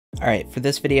Alright, for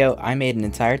this video, I made an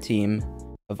entire team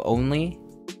of only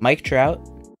Mike Trout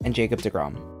and Jacob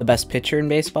DeGrom, the best pitcher in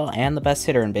baseball and the best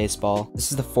hitter in baseball. This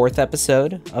is the 4th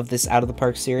episode of this Out of the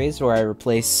Park series where I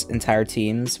replace entire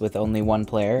teams with only one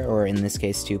player, or in this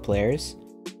case 2 players.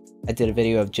 I did a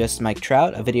video of just Mike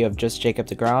Trout, a video of just Jacob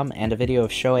DeGrom, and a video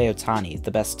of Shohei Ohtani, the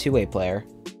best two-way player.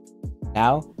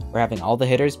 Now, we're having all the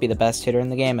hitters be the best hitter in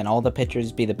the game and all the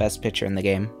pitchers be the best pitcher in the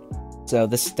game. So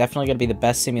this is definitely going to be the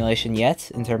best simulation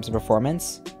yet in terms of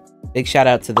performance. Big shout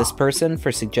out to this person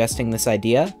for suggesting this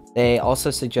idea. They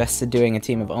also suggested doing a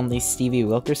team of only Stevie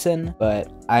Wilkerson, but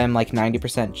I am like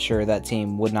 90% sure that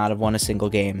team would not have won a single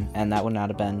game, and that would not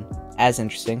have been as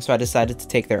interesting, so I decided to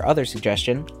take their other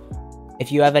suggestion.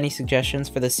 If you have any suggestions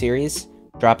for this series,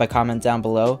 drop a comment down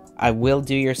below. I will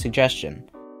do your suggestion.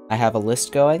 I have a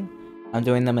list going. I'm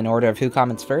doing them in order of who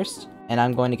comments first, and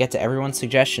I'm going to get to everyone's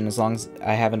suggestion as long as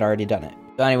I haven't already done it.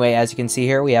 So anyway, as you can see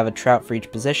here, we have a Trout for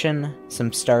each position,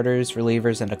 some starters,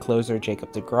 relievers, and a closer,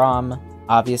 Jacob DeGrom.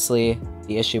 Obviously,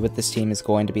 the issue with this team is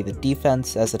going to be the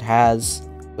defense, as it has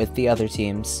with the other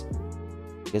teams,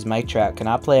 because Mike Trout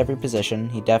cannot play every position.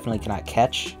 He definitely cannot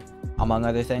catch, among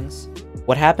other things.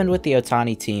 What happened with the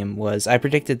Ohtani team was I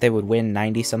predicted they would win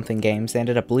 90-something games. They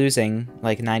ended up losing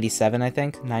like 97, I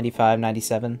think, 95,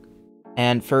 97.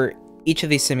 And for each of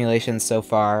these simulations so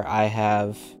far, I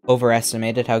have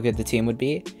overestimated how good the team would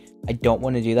be. I don't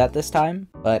want to do that this time,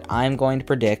 but I'm going to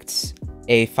predict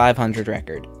a 500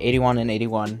 record, 81 and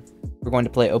 81. We're going to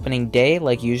play opening day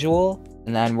like usual,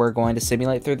 and then we're going to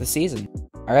simulate through the season.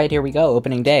 Alright, here we go,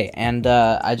 opening day, and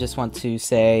I just want to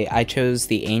say I chose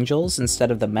the Angels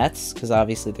instead of the Mets, because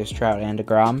obviously there's Trout and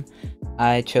DeGrom.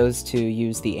 I chose to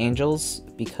use the Angels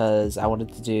because I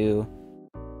wanted to do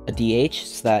a DH,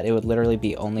 so that it would literally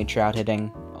be only Trout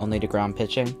hitting, only DeGrom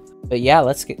pitching. But yeah,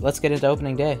 let's get into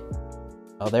opening day.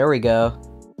 Oh, there we go.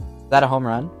 Is that a home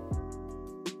run?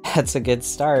 That's a good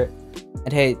start.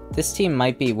 And hey, this team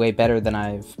might be way better than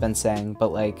I've been saying,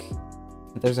 but like,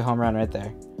 there's a home run right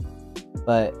there.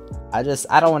 But I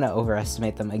don't want to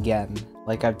overestimate them again,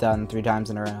 like I've done 3 times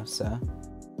in a row, so.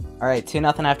 Alright,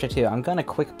 2-0 after 2. I'm gonna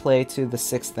quick play to the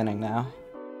 6th inning now.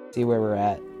 See where we're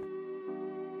at.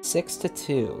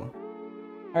 6-2.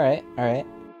 Alright.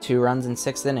 2 runs in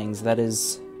 6 innings. That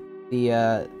is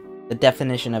the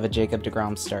definition of a Jacob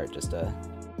DeGrom start. Just a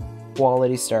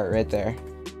quality start right there.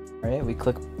 Alright, we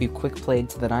quick played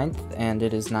to the 9th, and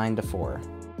it is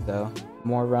 9-4. So,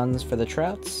 more runs for the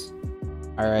Trouts.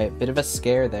 Alright, bit of a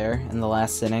scare there in the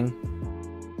last inning.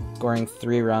 Scoring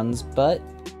 3 runs, but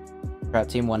Trout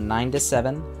team won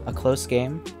 9-7. A close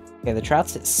game. Okay, the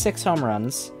Trouts hit 6 home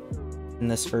runs in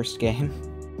this first game.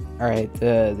 Alright,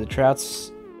 the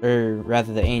Trouts, or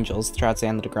rather the Angels, the Trouts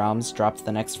and the DeGroms, dropped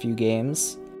the next few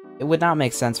games. It would not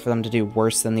make sense for them to do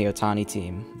worse than the Ohtani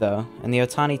team, though. And the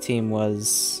Ohtani team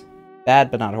was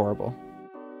bad, but not horrible.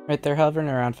 Right, they're hovering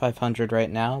around 500 right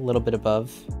now, a little bit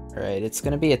above. Alright, it's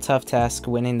going to be a tough task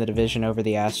winning the division over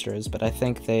the Astros, but I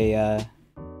think they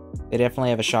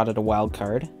definitely have a shot at a wild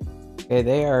card. Okay,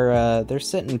 they're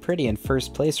sitting pretty in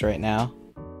first place right now.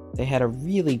 They had a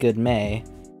really good May,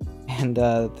 and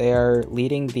they are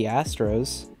leading the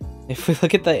Astros. If we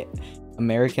look at the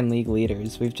American League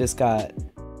leaders, we've just got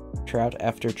Trout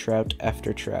after Trout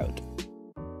after Trout.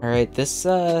 Alright, this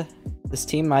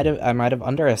team I might have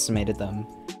underestimated them.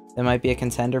 They might be a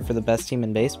contender for the best team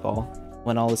in baseball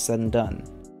when all is said and done.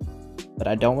 But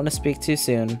I don't want to speak too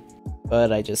soon,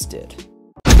 but I just did.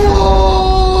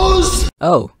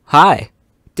 Oh, hi!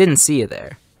 Didn't see you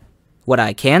there. What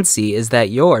I can see is that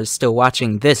you're still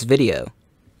watching this video.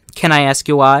 Can I ask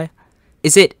you why?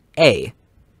 Is it A,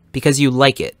 because you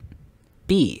like it,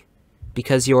 B,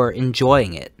 because you're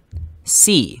enjoying it,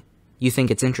 C, you think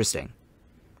it's interesting,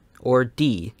 or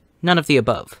D, none of the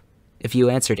above? If you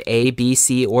answered A, B,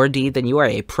 C, or D, then you are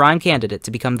a prime candidate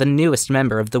to become the newest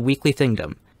member of the Weekly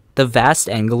Thingdom, the vast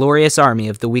and glorious army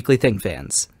of the Weekly Thing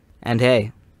fans. And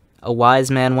hey, a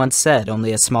wise man once said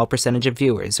only a small percentage of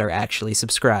viewers are actually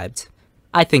subscribed.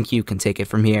 I think you can take it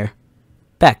from here.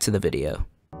 Back to the video.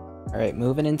 Alright,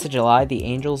 moving into July, the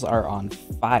Angels are on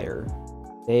fire.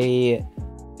 They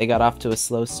got off to a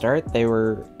slow start. They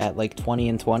were at like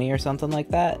 20-20 or something like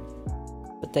that.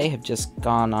 But they have just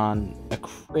gone on a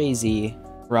crazy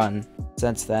run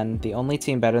since then. The only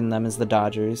team better than them is the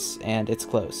Dodgers, and it's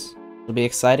close. It'll be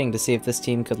exciting to see if this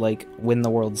team could like win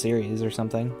the World Series or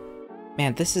something.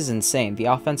 Man, this is insane. The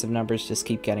offensive numbers just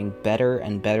keep getting better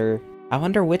and better. I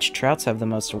wonder which Trouts have the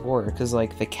most WAR, because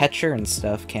like the catcher and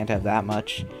stuff can't have that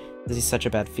much, because he's such a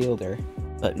bad fielder.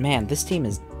 But man, this team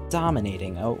is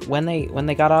dominating. Oh, when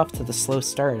they got off to the slow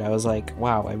start, I was like,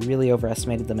 wow, I really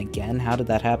overestimated them again. How did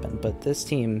that happen? But this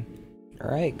team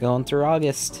Alright, going through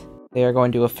August. They are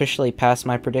going to officially pass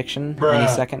my prediction any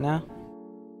second now.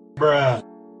 Bruh.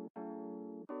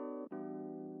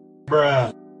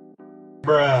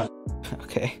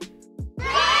 Okay.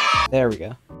 There we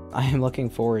go. I am looking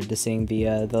forward to seeing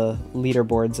the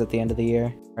leaderboards at the end of the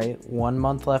year. Alright, 1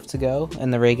 month left to go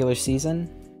in the regular season,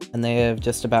 and they have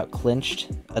just about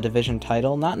clinched a division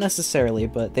title. Not necessarily,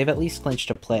 but they've at least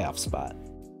clinched a playoff spot.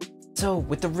 So,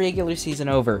 with the regular season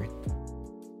over,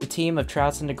 the team of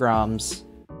Trouts and DeGroms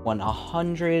won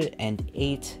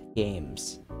 108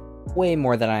 games. Way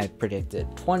more than I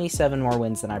predicted. 27 more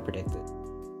wins than I predicted.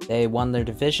 They won their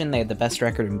division, they had the best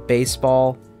record in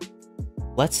baseball.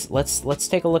 Let's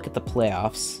take a look at the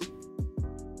playoffs.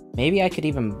 Maybe I could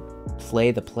even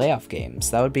play the playoff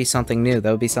games. That would be something new.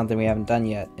 That would be something we haven't done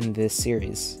yet in this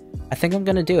series. I think I'm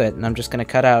gonna do it, and I'm just gonna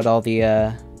cut out all the,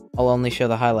 I'll only show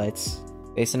the highlights.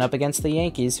 Facing up against the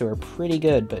Yankees, who are pretty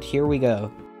good, but here we go.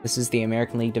 This is the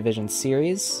American League Division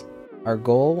Series. Our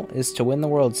goal is to win the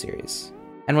World Series.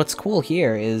 And what's cool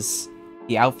here is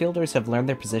the outfielders have learned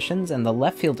their positions, and the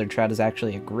left fielder Trout is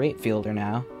actually a great fielder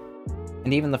now.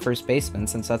 And even the first baseman,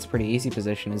 since that's a pretty easy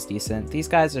position, is decent. These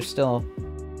guys are still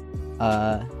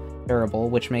durable,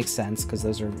 which makes sense, because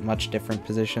those are much different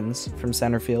positions from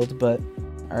center field, but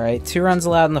alright, 2 runs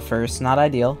allowed in the first, not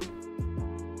ideal.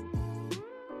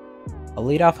 A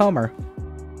leadoff homer.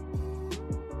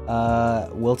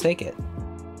 We'll take it.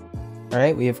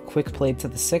 Alright, we have quick played to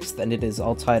the 6th, and it is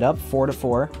all tied up,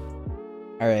 4-4.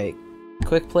 Alright,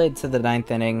 quick played to the 9th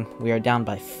inning. We are down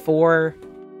by 4.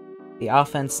 The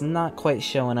offense not quite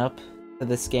showing up for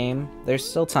this game. There's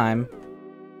still time.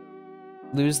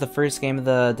 Lose the first game of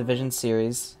the division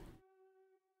series.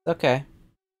 Okay.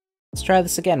 Let's try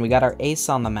this again. We got our ace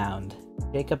on the mound.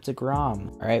 Jacob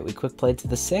DeGrom. Alright, we quick played to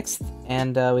the 6th,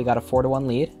 and we got a 4-1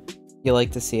 lead. You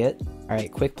like to see it.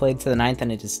 Alright, quick played to the 9th,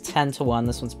 and it is 10-1.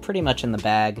 This one's pretty much in the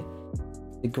bag.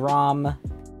 DeGrom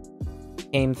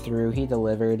came through. He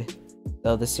delivered.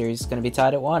 So the series is going to be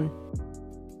tied at 1.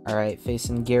 Alright,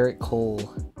 facing Garrett Cole,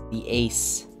 the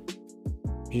ace.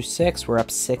 Drew 6, we're up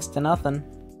 6-0.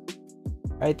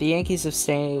 Alright, the Yankees have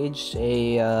staged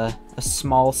a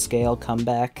small-scale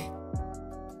comeback.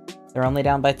 They're only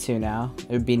down by 2 now. It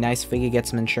would be nice if we could get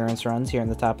some insurance runs here in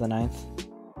the top of the 9th.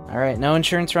 Alright, no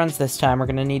insurance runs this time. We're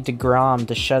gonna need DeGrom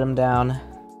to shut him down.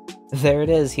 There it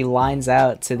is. He lines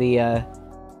out to the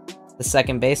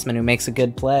second baseman who makes a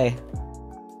good play.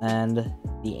 And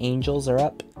the Angels are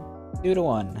up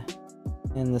 2-1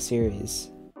 in the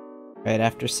series. Right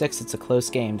after 6, it's a close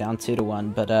game, down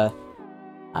 2-1. But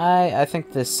I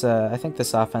think this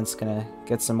offense is gonna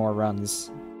get some more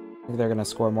runs. I think they're gonna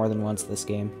score more than once this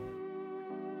game.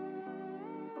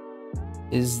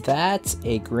 Is that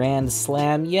a grand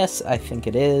slam? Yes, I think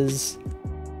it is.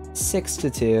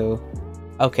 6-2.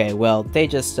 Okay, well, they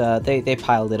just they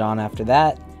piled it on after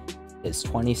that. It's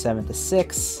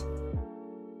 27-6.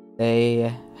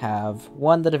 They have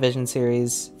won the division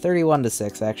series,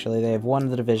 31-6 actually. They have won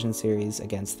the division series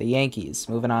against the Yankees.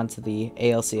 Moving on to the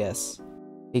ALCS.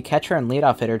 The catcher and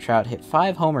leadoff hitter Trout hit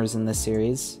 5 homers in this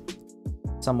series.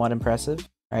 Somewhat impressive.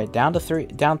 Alright, down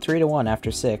 3-1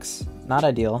 after 6. Not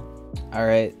ideal.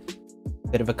 Alright,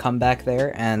 bit of a comeback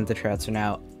there, and the Trouts are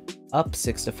now up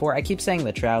 6-4. I keep saying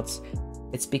the Trouts.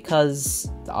 It's because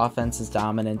the offense is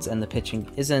dominant and the pitching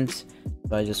isn't,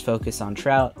 so I just focus on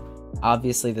Trout.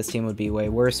 Obviously, this team would be way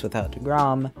worse without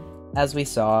DeGrom, as we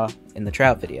saw in the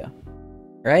Trout video.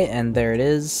 Alright, and there it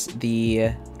is.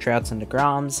 The Trouts and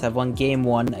DeGroms have won Game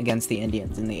 1 against the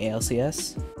Indians in the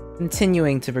ALCS.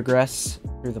 Continuing to progress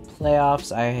through the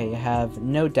playoffs, I have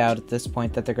no doubt at this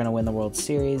point that they're going to win the World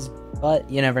Series, but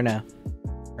you never know.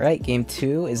 Alright, Game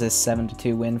 2 is a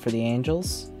 7-2 win for the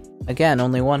Angels. Again,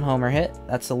 only 1 homer hit.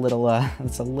 That's a little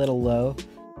low,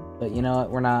 but you know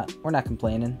what? We're not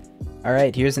complaining.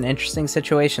 Alright, here's an interesting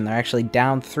situation. They're actually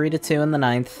down 3-2 in the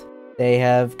 9th. They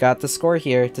have got the score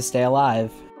here to stay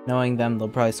alive. Knowing them, they'll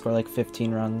probably score like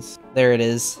 15 runs. There it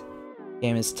is.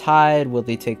 Game is tied. Will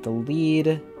they take the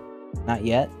lead? Not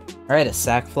yet. Alright, a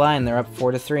sac fly, and they're up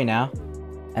 4-3 now.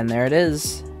 And there it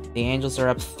is. The Angels are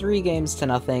up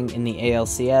 3-0 in the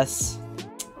ALCS.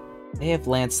 They have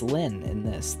Lance Lynn in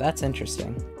this. That's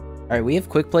interesting. Alright, we have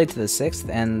quick play to the 6th,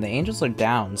 and the Angels are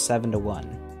down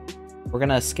 7-1. We're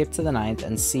gonna skip to the 9th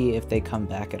and see if they come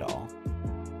back at all.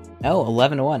 No,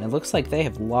 11-1. It looks like they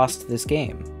have lost this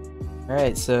game.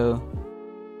 Alright, so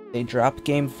they drop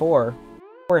Game 4.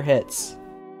 4 hits.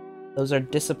 Those are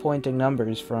disappointing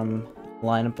numbers from a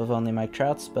lineup of only Mike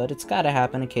Trouts, but it's gotta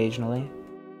happen occasionally.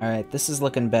 Alright, this is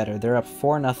looking better. They're up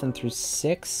 4-0 through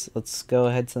 6. Let's go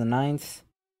ahead to the 9th.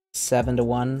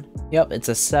 7-1. Yep, it's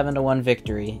a 7-1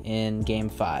 victory in Game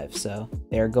 5, so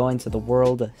they are going to the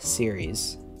World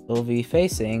Series. They'll be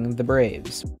facing the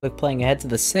Braves. Quick playing ahead to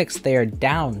the 6th, they are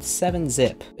down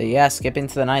 7-zip. But yeah, skipping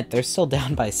to the 9th, they're still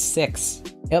down by 6.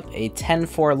 Yep, a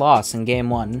 10-4 loss in Game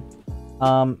 1.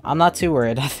 I'm not too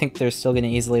worried. I think they're still going to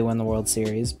easily win the World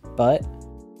Series, but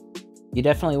you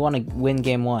definitely want to win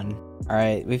Game 1.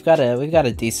 Alright, we've got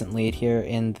a decent lead here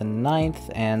in the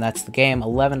 9th, and that's the game.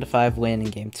 11-5 win in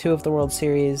Game 2 of the World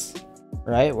Series.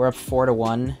 Right, we're up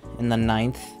 4-1 in the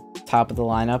 9th, top of the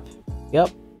lineup. Yep,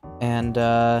 and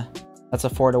that's a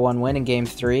 4-1 win in Game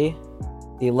 3.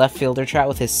 The left fielder Trout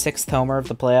with his 6th homer of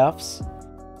the playoffs.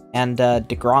 And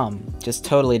DeGrom, just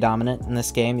totally dominant in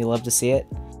this game. You love to see it.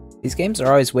 These games are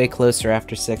always way closer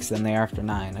after 6 than they are after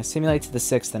 9. I simulate to the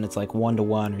 6th and it's like 1-1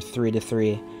 or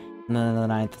 3-3. And then in the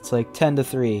 9th it's like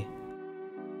 10-3.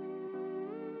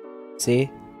 See?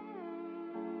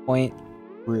 Point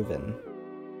proven.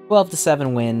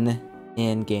 12-7 win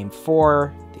in Game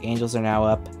 4. The Angels are now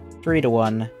up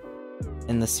 3-1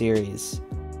 in the series.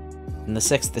 In the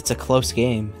 6th, it's a close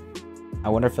game. I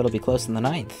wonder if it'll be close in the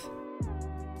 9th.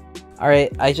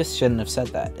 Alright, I just shouldn't have said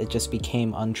that. It just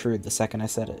became untrue the second I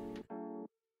said it.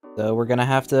 So we're gonna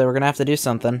have to do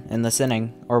something in this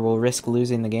inning, or we'll risk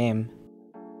losing the game.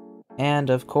 And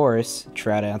of course,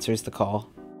 Trout answers the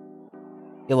call.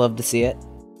 You love to see it.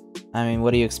 I mean,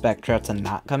 what do you expect? Trout to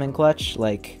not come in clutch?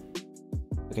 Like,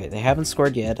 okay, they haven't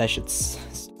scored yet. I should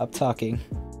stop talking.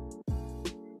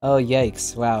 Oh,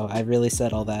 yikes. Wow, I really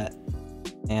said all that.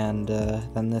 And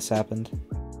then this happened.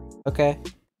 Okay.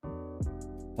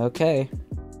 Okay.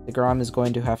 DeGrom is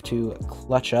going to have to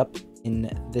clutch up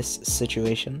in this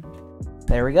situation.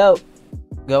 There we go.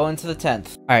 Go into the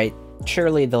 10th. Alright,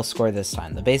 surely they'll score this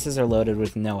time. The bases are loaded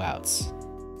with no outs.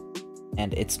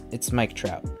 And it's Mike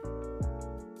Trout.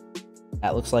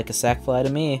 That looks like a sac fly to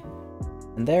me.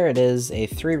 And there it is, a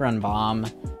 3-run bomb.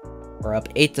 We're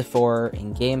up 8-4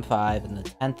 in Game 5 in the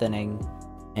 10th inning.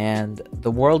 And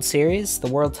the World Series, the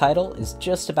world title, is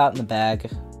just about in the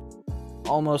bag.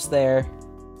 Almost there.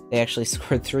 They actually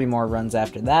scored 3 more runs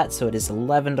after that, so it is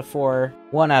 11-4.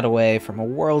 1 out away from a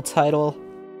world title.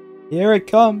 Here it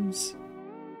comes!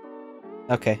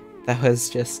 Okay, that was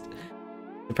just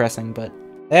depressing, but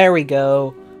there we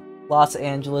go. Los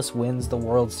Angeles wins the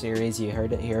World Series. You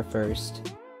heard it here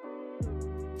first.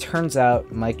 Turns out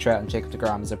Mike Trout and Jacob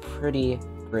DeGrom is a pretty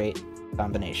great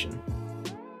combination.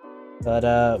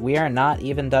 But we are not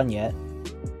even done yet.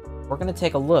 We're going to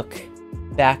take a look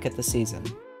back at the season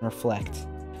and reflect.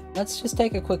 Let's just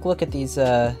take a quick look at these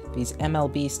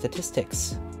MLB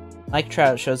statistics. Mike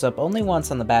Trout shows up only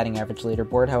once on the batting average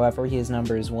leaderboard. However, his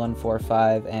number is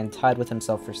 145 and tied with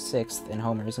himself for 6th in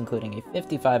homers, including a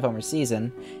 55-homer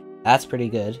season. That's pretty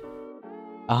good.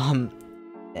 An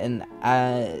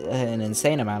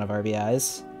insane amount of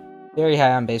RBIs. Very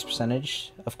high on base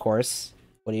percentage, of course.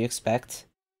 What do you expect?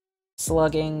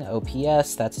 Slugging,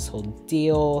 OPS, that's his whole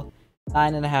deal.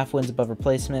 9.5 wins above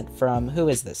replacement from, who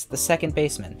is this? The second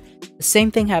baseman. The same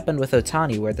thing happened with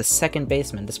Ohtani, where the second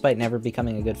baseman, despite never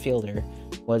becoming a good fielder,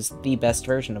 was the best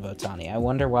version of Ohtani. I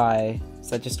wonder why. Is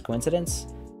that just a coincidence?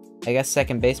 I guess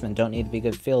second basemen don't need to be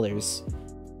good fielders.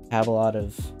 Have a lot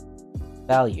of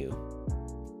value.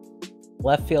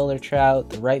 Left fielder Trout,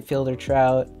 the right fielder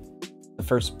Trout, the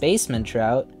first baseman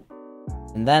Trout,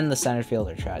 and then the center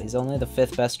fielder Trout. He's only the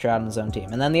 5th best Trout on his own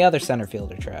team. And then the other center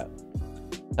fielder Trout.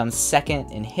 Comes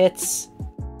 2nd in hits,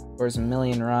 scores 1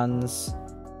 million runs.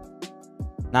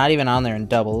 Not even on there in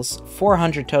doubles.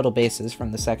 400 total bases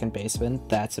from the second baseman.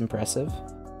 That's impressive.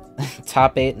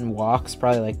 Top 8 in walks,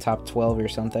 probably like top 12 or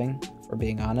something, if we're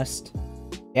being honest.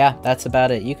 Yeah, that's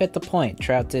about it. You get the point.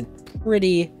 Trout did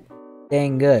pretty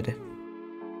dang good.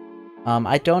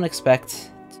 I don't expect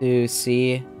to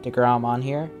see DeGrom on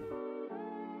here,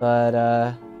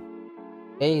 but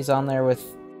hey, he's on there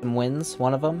with some wins,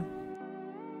 one of them.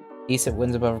 Decent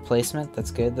wins above replacement,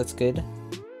 that's good, that's good.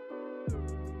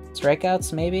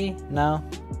 Strikeouts, maybe? No?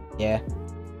 Yeah.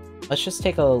 Let's just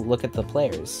take a look at the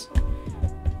players.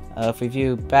 If we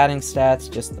view batting stats,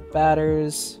 just the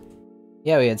batters.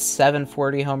 Yeah, we had 7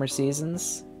 40-homer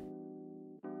seasons.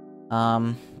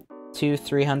 2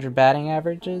 300 batting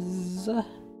averages.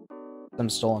 Some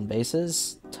stolen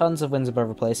bases. Tons of wins above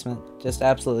replacement. Just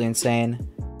absolutely insane.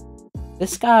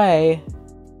 This guy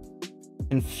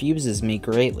confuses me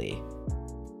greatly.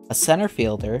 A center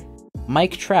fielder,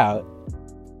 Mike Trout,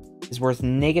 is worth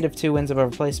 -2 wins above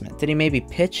replacement. Did he maybe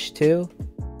pitch too?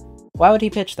 Why would he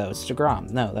pitch though? It's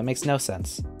DeGrom. No, that makes no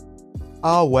sense.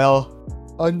 Ah well,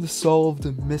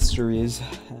 unsolved mysteries.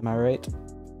 Am I right?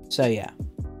 So yeah,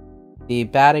 the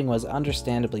batting was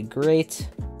understandably great.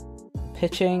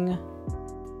 pitching,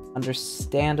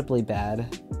 understandably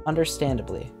bad.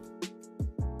 Understandably.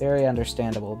 Very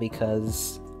understandable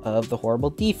because of the horrible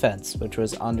defense, which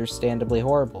was understandably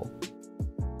horrible.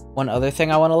 One other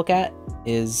thing I want to look at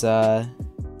is their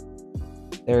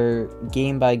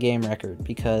game-by-game record,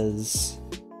 because,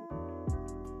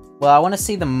 well, I want to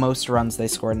see the most runs they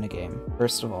scored in a game,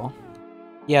 first of all.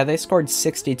 Yeah, they scored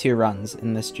 62 runs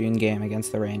in this June game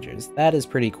against the Rangers. That is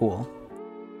pretty cool.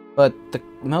 But the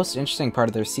most interesting part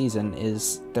of their season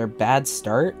is their bad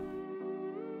start.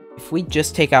 If we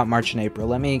just take out March and April,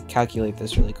 let me calculate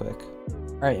this really quick.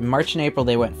 Alright, in March and April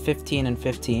they went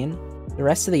 15-15. The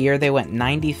rest of the year they went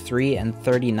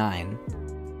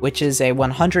 93-39, which is a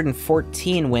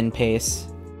 114 win pace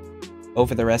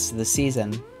over the rest of the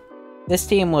season. This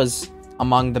team was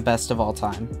among the best of all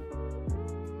time,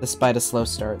 despite a slow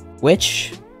start.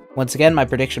 Which, once again, my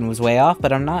prediction was way off,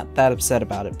 but I'm not that upset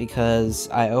about it because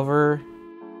I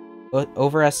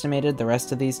overestimated the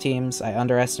rest of these teams. I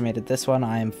underestimated this one.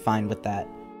 I am fine with that.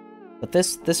 But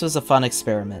this was a fun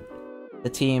experiment. The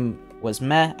team was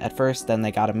meh at first, then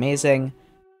they got amazing.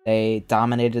 They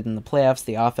dominated in the playoffs.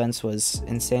 The offense was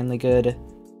insanely good.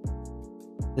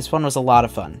 This one was a lot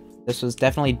of fun. This was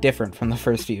definitely different from the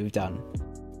first few we've done,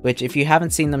 which, if you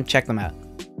haven't seen them, check them out.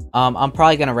 I'm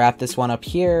probably going to wrap this one up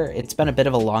here. It's been a bit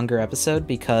of a longer episode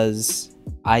because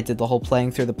I did the whole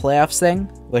playing through the playoffs thing,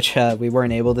 which we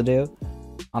weren't able to do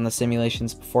on the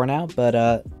simulations before now,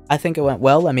 but I think it went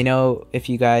well. Let me know if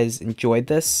you guys enjoyed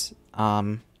this,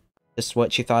 just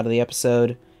what you thought of the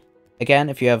episode. Again,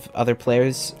 if you have other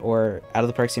players or out of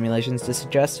the park simulations to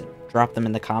suggest, drop them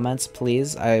in the comments,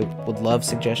 please. I would love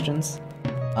suggestions.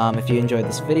 If you enjoyed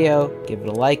this video, give it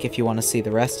a like. If you want to see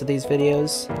the rest of these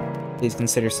videos, please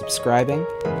consider subscribing.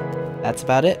 That's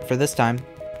about it for this time.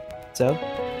 So,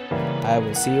 I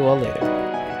will see you all later.